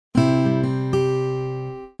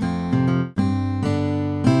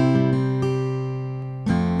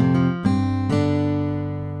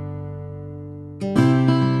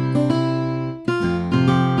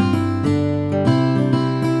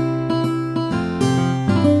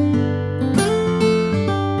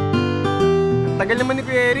tagal naman ni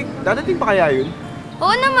Kuya Eric. Dadating pa kaya yun?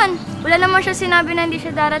 Oo naman. Wala naman siya sinabi na hindi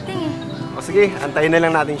siya darating eh. O sige, antayin na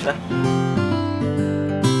lang natin siya.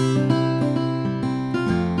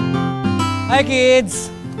 Hi,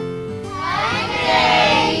 kids!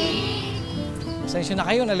 Hi, Pasensya na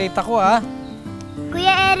kayo, na-late ako ha.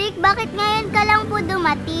 Kuya Eric, bakit ngayon ka lang po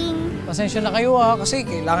dumating? Pasensya na kayo ha, kasi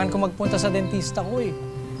kailangan ko magpunta sa dentista ko eh.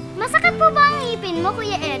 Masakit po ba ang ngipin mo,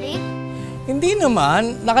 Kuya Eric? Hindi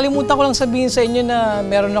naman. Nakalimutan ko lang sabihin sa inyo na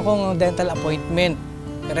meron akong dental appointment.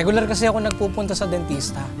 Regular kasi ako nagpupunta sa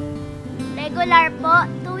dentista. Regular po?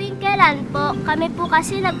 Tuwing kailan po? Kami po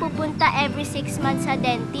kasi nagpupunta every 6 months sa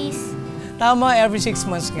dentist. Tama, every 6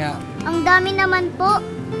 months nga. Ang dami naman po.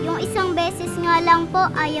 Yung isang beses nga lang po,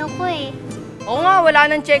 ayaw ko eh. Oo nga, wala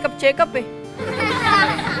nang check-up eh.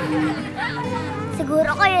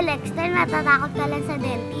 Siguro kayo, Lexter, natatakot ka lang sa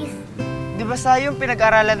dentist. Di ba sa yung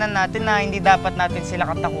pinag-aralan na natin na hindi dapat natin sila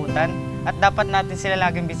katakutan at dapat natin sila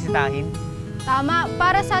laging bisitahin? Tama,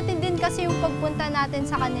 para sa atin din kasi yung pagpunta natin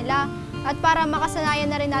sa kanila at para makasanayan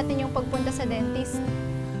na rin natin yung pagpunta sa dentist.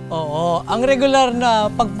 Oo, ang regular na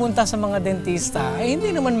pagpunta sa mga dentista ay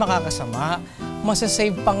hindi naman makakasama.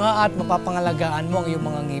 Masasave pa nga at mapapangalagaan mo ang iyong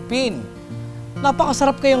mga ngipin.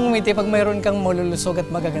 Napakasarap kayong ngumiti pag mayroon kang malulusog at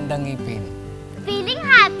magagandang ngipin. Feeling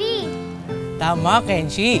happy! Tama,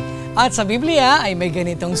 Kenshi. At sa Biblia ay may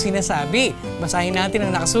ganitong sinasabi. Basahin natin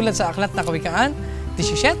ang nakasulat sa Aklat na Kawikaan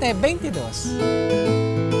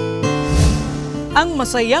 17:22. Ang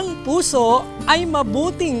masayang puso ay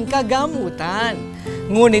mabuting kagamutan,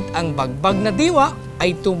 ngunit ang bagbag na diwa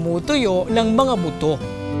ay tumutuyo ng mga buto.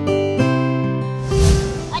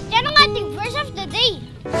 At yan ang ating verse of the day.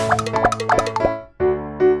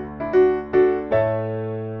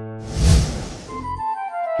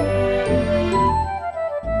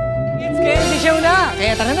 It's KNC Show na!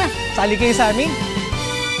 Kaya tara na, sali kayo sa amin.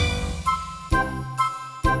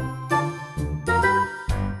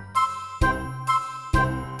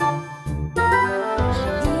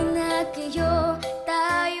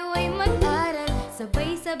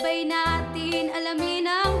 Sabay natin alamin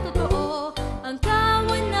ang totoo, ang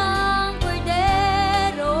kawan ng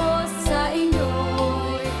kordero sa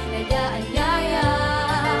inyo'y nag-aanyaya.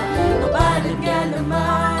 Mapalad ka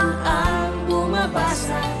naman ang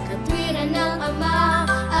bumabasa, katwiran ng Ama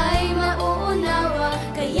ay mauunawa,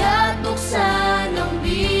 kaya't buksan ang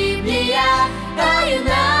Biblia, tayo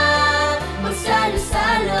na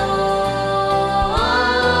magsalo-salo.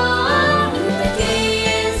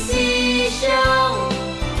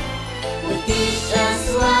 Teach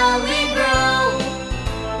us while we grow.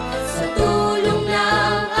 Sa tulong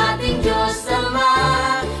ng ating Diyos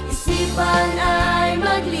Ama, isipan ay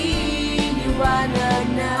magliliwanag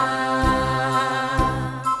na.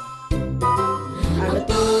 Ang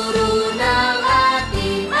turo ng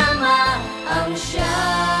ating Ama ang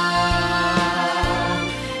siyang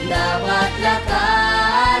dapat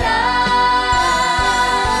lakaran.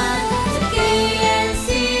 Sa KNC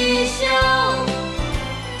Show,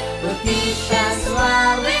 teach us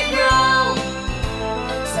while we grow.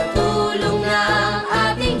 Sa tulong ng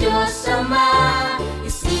ating Diyos Ama,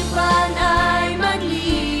 isipan ay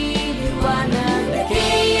magliliwanag. The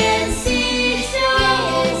KNC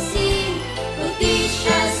Show. Teach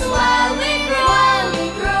us while we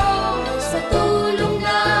grow. Sa tulong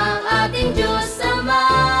ng ating Diyos Ama,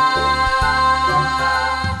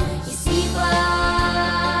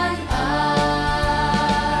 isipan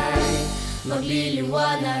ay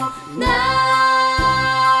magliliwanag na.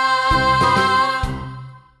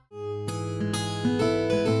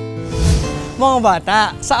 Mga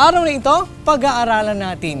bata, sa araw na ito, pag-aaralan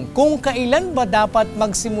natin kung kailan ba dapat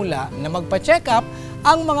magsimula na magpa-check up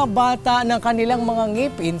ang mga bata ng kanilang mga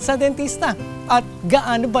ngipin sa dentista at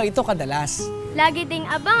gaano ba ito kadalas. Lagi ding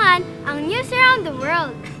abangan ang news around the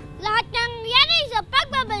world. Lahat ng yan ay sa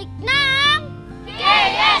pagbabalik ng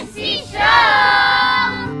KNC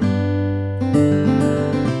Show!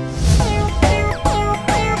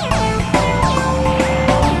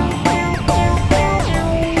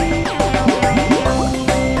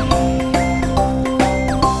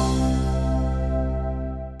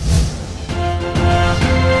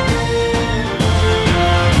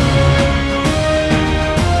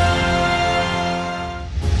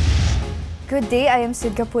 Good day, I am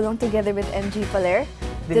Sid Kapulong together with MG Paler,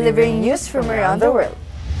 delivering news from around the world.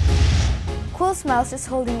 Cool Smiles is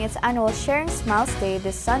holding its annual Sharing Smiles Day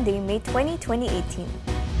this Sunday, May 20, 2018.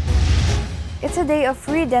 It's a day of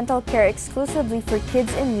free dental care exclusively for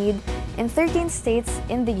kids in need in 13 states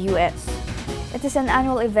in the U.S. It is an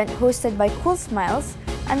annual event hosted by Cool Smiles,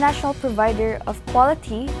 a national provider of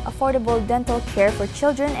quality, affordable dental care for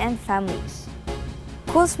children and families.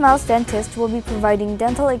 Cool Smiles Dentist will be providing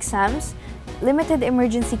dental exams, limited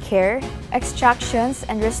emergency care, extractions,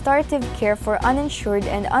 and restorative care for uninsured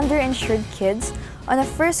and underinsured kids on a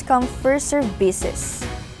first-come, first-served basis.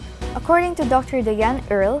 According to Dr. Diane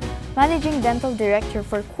Earl, Managing Dental Director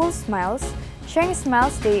for Cool Smiles, Sharing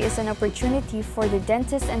Smiles Day is an opportunity for the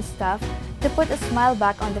dentist and staff to put a smile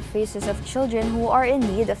back on the faces of children who are in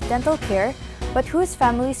need of dental care but whose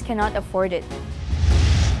families cannot afford it.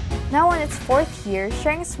 Now on its 4th year,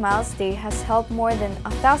 Sharing Smiles Day has helped more than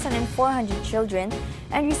 1,400 children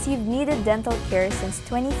and received needed dental care since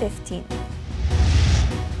 2015.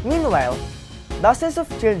 Meanwhile, dozens of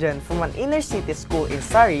children from an inner-city school in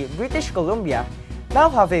Surrey, British Columbia, now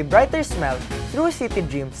have a brighter smile through City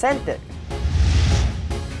Dream Center.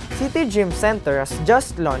 City Dream Center has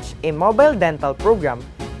just launched a mobile dental program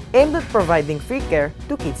aimed at providing free care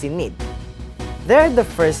to kids in need. They are the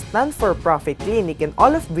first non-for-profit clinic in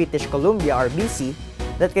all of British Columbia or BC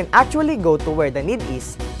that can actually go to where the need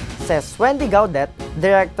is, says Wendy Gaudet,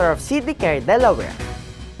 Director of City Care Delaware.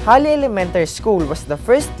 Holly Elementary School was the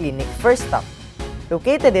first clinic first stop.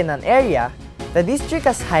 Located in an area, the district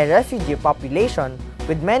has high refugee population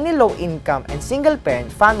with many low-income and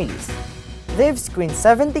single-parent families. They've screened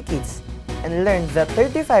 70 kids and learned that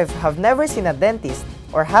 35 have never seen a dentist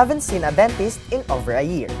or haven't seen a dentist in over a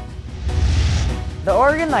year. The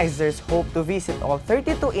organizers hope to visit all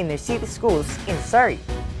 32 inner-city schools in Surrey.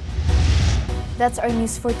 That's our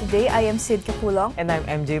news for today. I am Sid Capulong, And I'm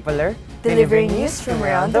MJ Paler, delivering news from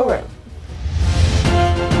around the world.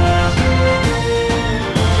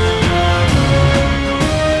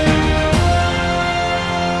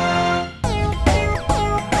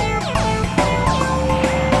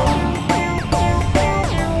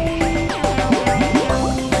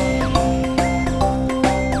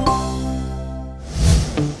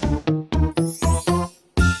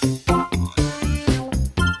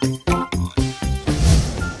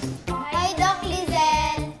 Hi, Doc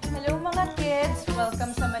Lizelle! Hello mga kids!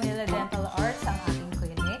 Welcome sa Manila Dental Arts, ang ating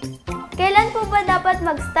clinic. Kailan po ba dapat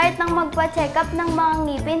mag-start ng magpa-check up ng mga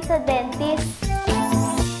ngipin sa dentist?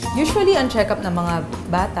 Usually, ang check-up ng mga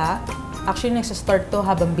bata, actually nagsastart to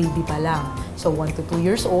habang baby pa lang. So, 1 to 2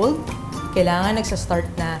 years old, kailangan nagsastart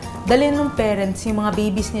na dalhin ng parents yung mga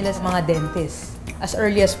babies nila sa mga dentist. As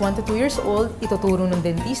early as 1 to 2 years old, ituturo ng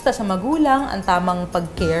dentista sa magulang ang tamang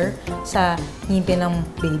pag-care sa ngipin ng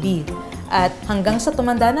baby. At hanggang sa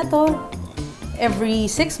tumanda na to, every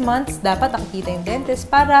 6 months, dapat nakikita yung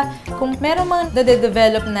dentist para kung meron mang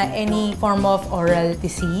nade-develop na any form of oral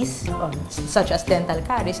disease, such as dental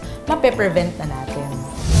caries, mape-prevent na natin.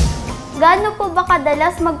 Gaano po ba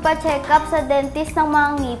kadalas magpa-check up sa dentist ng mga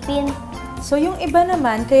ngipin? So yung iba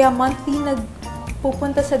naman, kaya monthly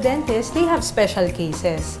nagpupunta sa dentist, they have special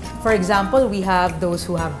cases. For example, we have those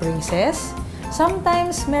who have braces.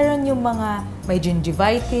 Sometimes, meron yung mga may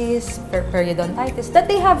gingivitis, periodontitis, that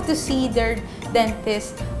they have to see their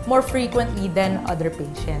dentist more frequently than other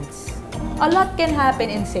patients. A lot can happen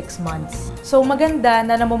in 6 months. So maganda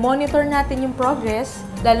na namomonitor natin yung progress,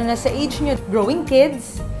 lalo na sa age nyo, growing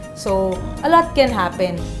kids. So, a lot can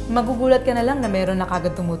happen. Magugulat ka na lang na meron na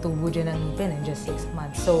kagad tumutubo dyan ng ngipin in just 6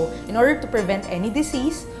 months. So, in order to prevent any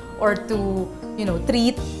disease or to,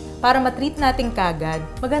 treat, para matreat natin kagad,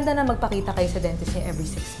 maganda na magpakita kayo sa dentist niya every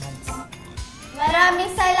 6 months.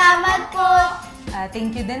 Maraming salamat po!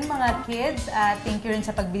 Thank you din mga kids. Thank you rin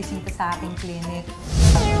sa pagbisita sa aking clinic.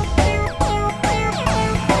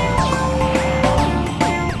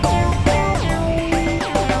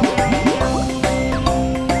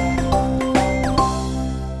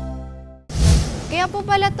 Kaya po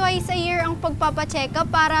pala twice a year ang pagpapacheck up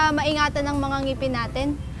para maingatan ang mga ngipin natin.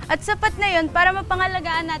 At sapat na yun para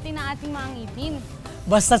mapangalagaan natin ang ating mga ngipin.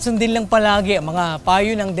 Basta sundin lang palagi ang mga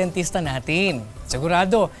payo ng dentista natin.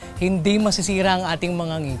 Sigurado, hindi masisira ang ating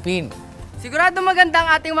mga ngipin. Sigurado maganda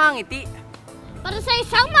ang ating mga ngiti. Para sa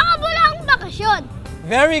isang makabulang bakasyon!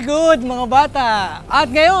 Very good, mga bata!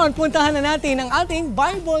 At ngayon, puntahan na natin ang ating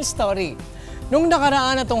Bible story. Nung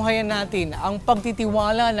nakaraan na tunghayan natin ang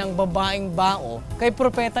pagtitiwala ng babaeng bao kay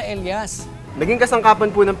Propeta Elias. Naging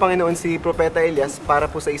kasangkapan po ng Panginoon si Propeta Elias para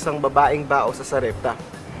po sa isang babaeng bao sa Sarepta.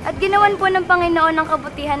 At ginawan po ng Panginoon ang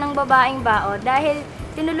kabutihan ng babaeng bao dahil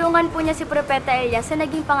tinulungan po niya si Propeta Elias sa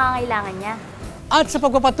naging pangangailangan niya. At sa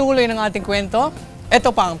pagpapatuloy ng ating kwento, ito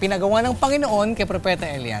pa ang pinagawa ng Panginoon kay Propeta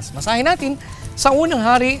Elias. Basahin natin sa unang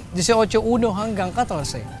hari, 18:1 hanggang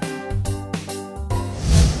 14.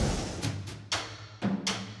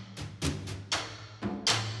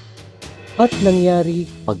 At nangyari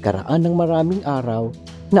pagkaraan ng maraming araw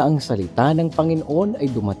na ang salita ng Panginoon ay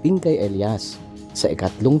dumating kay Elias sa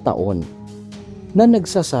 3 taon na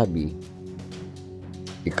nagsasabi,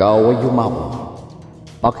 Ikaw ay yumao.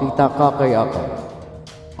 Pakita ka kay Akab,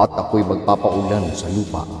 at ako'y magpapaulan sa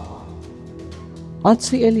lupa. At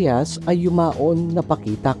si Elias ay yumaon na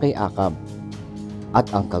pakita kay Akab, at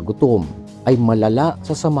ang kagutom ay malala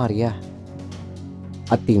sa Samaria.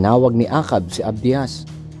 At tinawag ni Akab si Abdias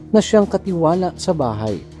na siyang katiwala sa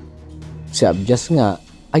bahay. Si Abdias nga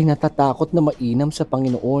ay natatakot na mainam sa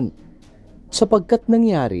Panginoon, sapagkat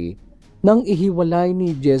nangyari nang ihiwalay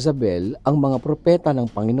ni Jezabel ang mga propeta ng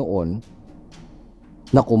Panginoon,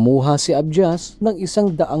 na kumuha si Abdias ng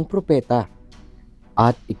 100 propeta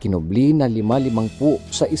at ikinubli na 50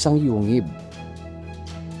 sa isang yungib,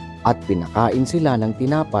 at pinakain sila ng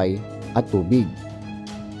tinapay at tubig.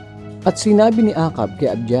 At sinabi ni Akab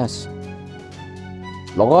kay Abdias,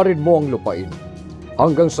 "Lakarin mo ang lupain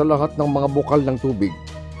hanggang sa lahat ng mga bukal ng tubig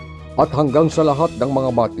at hanggang sa lahat ng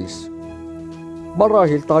mga batis.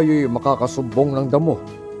 Marahil tayo'y makakasumbong ng damo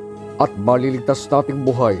at maliligtas nating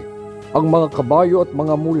buhay ang mga kabayo at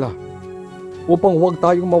mga mula, upang huwag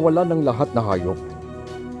tayong mawala ng lahat na hayop."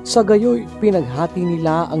 Sa gayoy, pinaghati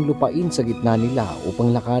nila ang lupain sa gitna nila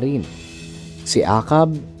upang lakarin. Si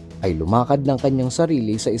Akab ay lumakad ng kanyang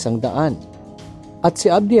sarili sa 100, at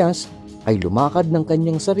si Abdias ay lumakad ng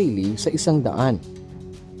kanyang sarili sa 100.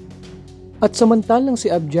 At samantalang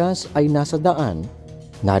si Abdias ay nasa daan,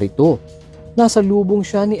 narito, nasa lubong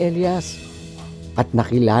siya ni Elias, at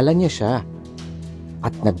nakilala niya siya,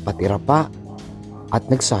 at nagpatira pa, at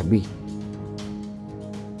nagsabi,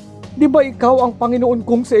 "Di ba ikaw ang Panginoon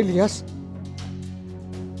kong si Elias?"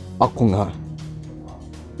 "Ako nga."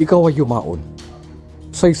 "Ikaw ay yumaon.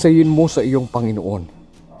 Saysayin mo sa iyong Panginoon.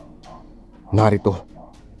 Narito,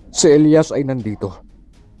 si Elias ay nandito."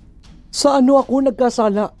 "Sa ano ako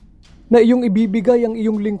nagkasala na iyong ibibigay ang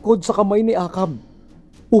iyong lingkod sa kamay ni Akab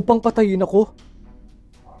upang patayin ako?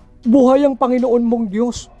 Buhay ang Panginoon mong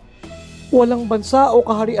Diyos. Walang bansa o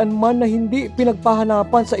kaharian man na hindi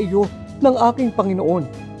pinagpahanapan sa iyo ng aking Panginoon.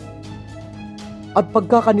 At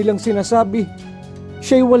pagka kanilang sinasabi,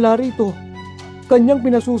 siya'y wala rito, kanyang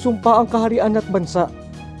pinasusumpa ang kaharian at bansa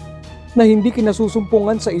na hindi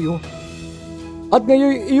kinasusumpungan sa iyo. At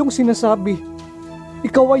ngayon iyong sinasabi,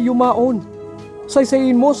 ikaw ay yumaon,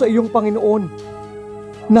 saysayin mo sa iyong Panginoon.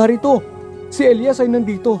 Narito, si Elias ay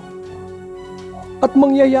nandito. At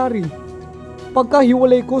mangyayari,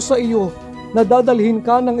 pagkahiwalay ko sa iyo, nadadalhin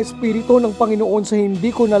ka ng Espiritu ng Panginoon sa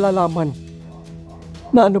hindi ko nalalaman.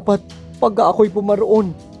 Na ano pat, pagka ako'y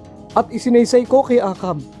pumaroon at isinaysay ko kay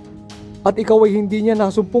Akab, at ikaw ay hindi niya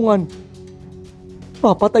nasumpungan,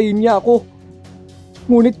 papatayin niya ako.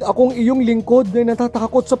 Ngunit akong iyong lingkod na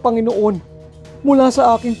natatakot sa Panginoon mula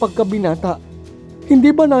sa aking pagkabinata.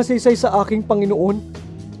 Hindi ba nasaysay sa aking Panginoon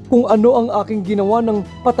kung ano ang aking ginawa ng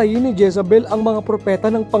patayin ni Jezabel ang mga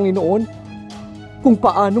propeta ng Panginoon? Kung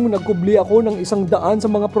paanong nagkubli ako ng 100 sa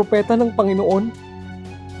mga propeta ng Panginoon,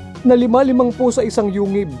 na 5 sa isang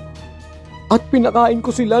yungib, at pinakain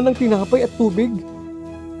ko sila ng tinapay at tubig.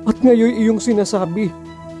 At ngayon iyong sinasabi,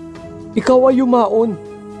 ikaw ay yumaon,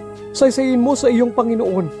 saysayin mo sa iyong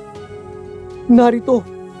Panginoon. Narito,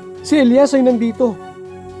 si Elias ay nandito,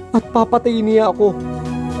 at papatayin niya ako."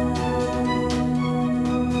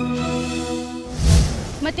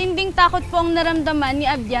 Matinding takot po ang naramdaman ni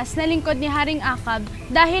Abdias na lingkod ni Haring Akab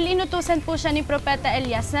dahil inutusan po siya ni Propeta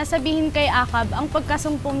Elias na sabihin kay Akab ang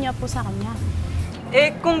pagkasumpong niya po sa kanya.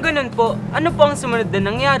 Kung ganun po, ano po ang sumunod na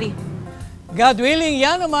nangyari? God willing,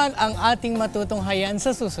 yan naman ang ating matutunghayan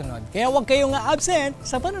sa susunod. Kaya huwag kayong absent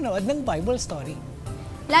sa panonood ng Bible story.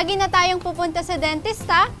 Lagi na tayong pupunta sa dentist,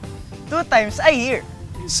 ha? 2 times a year.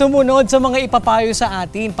 Sumunod sa mga ipapayo sa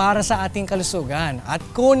atin para sa ating kalusugan at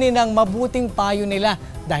kunin ang mabuting payo nila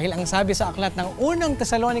dahil ang sabi sa aklat ng unang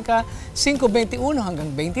Tesalonica 5:21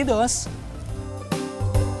 hanggang 22,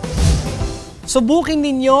 subukin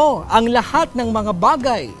ninyo ang lahat ng mga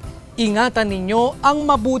bagay, ingatan ninyo ang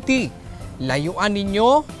mabuti, layuan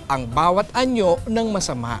ninyo ang bawat anyo ng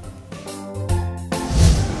masama.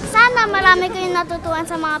 Sana marami kayong natutuhan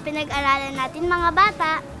sa mga pinag-aralan natin mga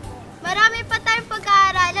bata. Marami pa tayong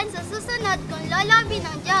pag-aaralan sa susunod kung lolobi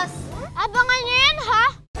ng Diyos. Abangan niyo yan, ha?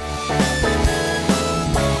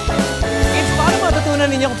 Kids, para matutunan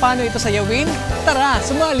ninyo kung paano ito sayawin, tara,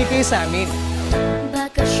 sumali kayo sa amin.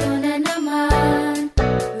 Bakasyon na naman,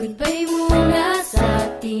 goodbye muna sa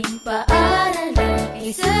ating paaralan.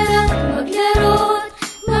 Isarap maglaro't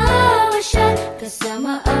mamasyal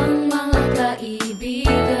kasama ang mga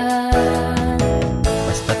kaibigan.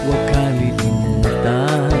 Basta't huwag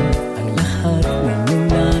kalilimutan ang lahat ng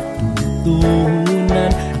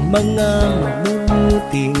natutunan, ang mga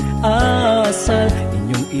mabuting asal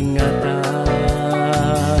inyong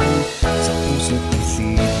ingatan sa puso't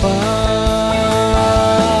isipan.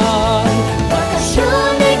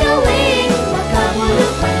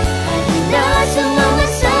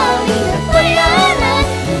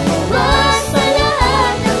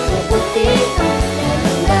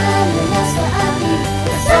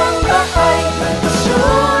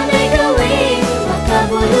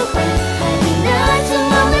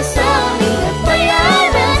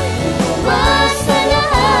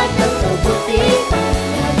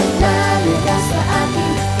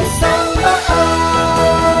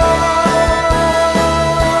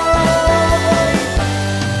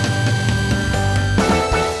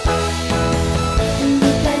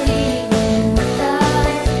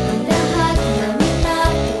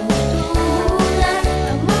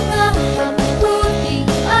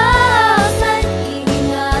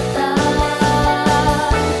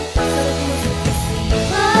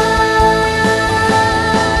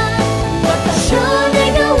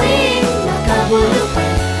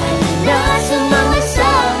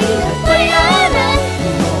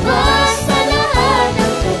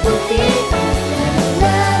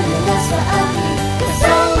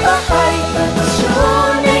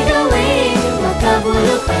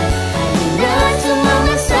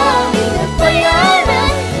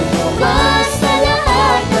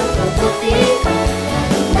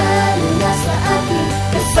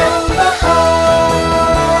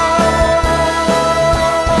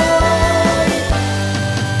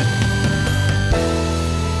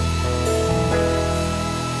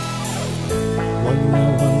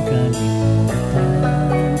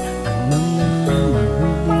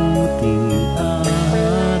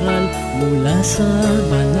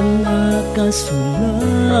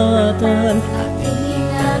 kasulatan. Ating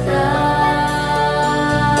ingatan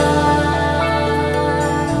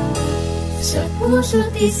sa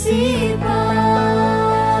puso't isipan.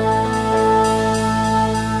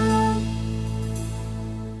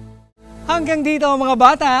 Hanggang dito mga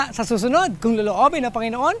bata, sa susunod, kung loloobin ng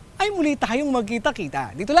Panginoon, ay muli tayong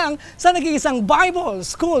magkita-kita. Dito lang sa nag-iisang Bible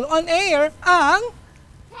School on Air, ang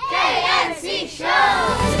KNC Show!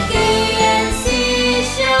 KNC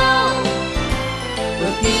Show!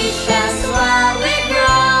 Noticias while we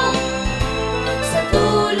grow. Sa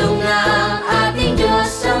tulong ng ating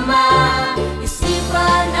Diyos Ama,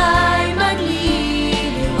 isipan ay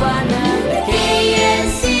magliliwanag.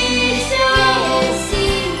 KNC Show!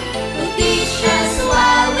 Noticias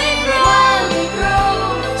while we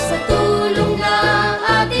grow. Sa tulong ng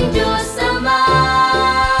ating Diyos Ama,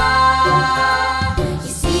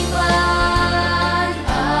 isipan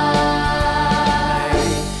ay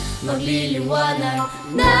magliliwanag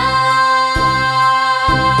na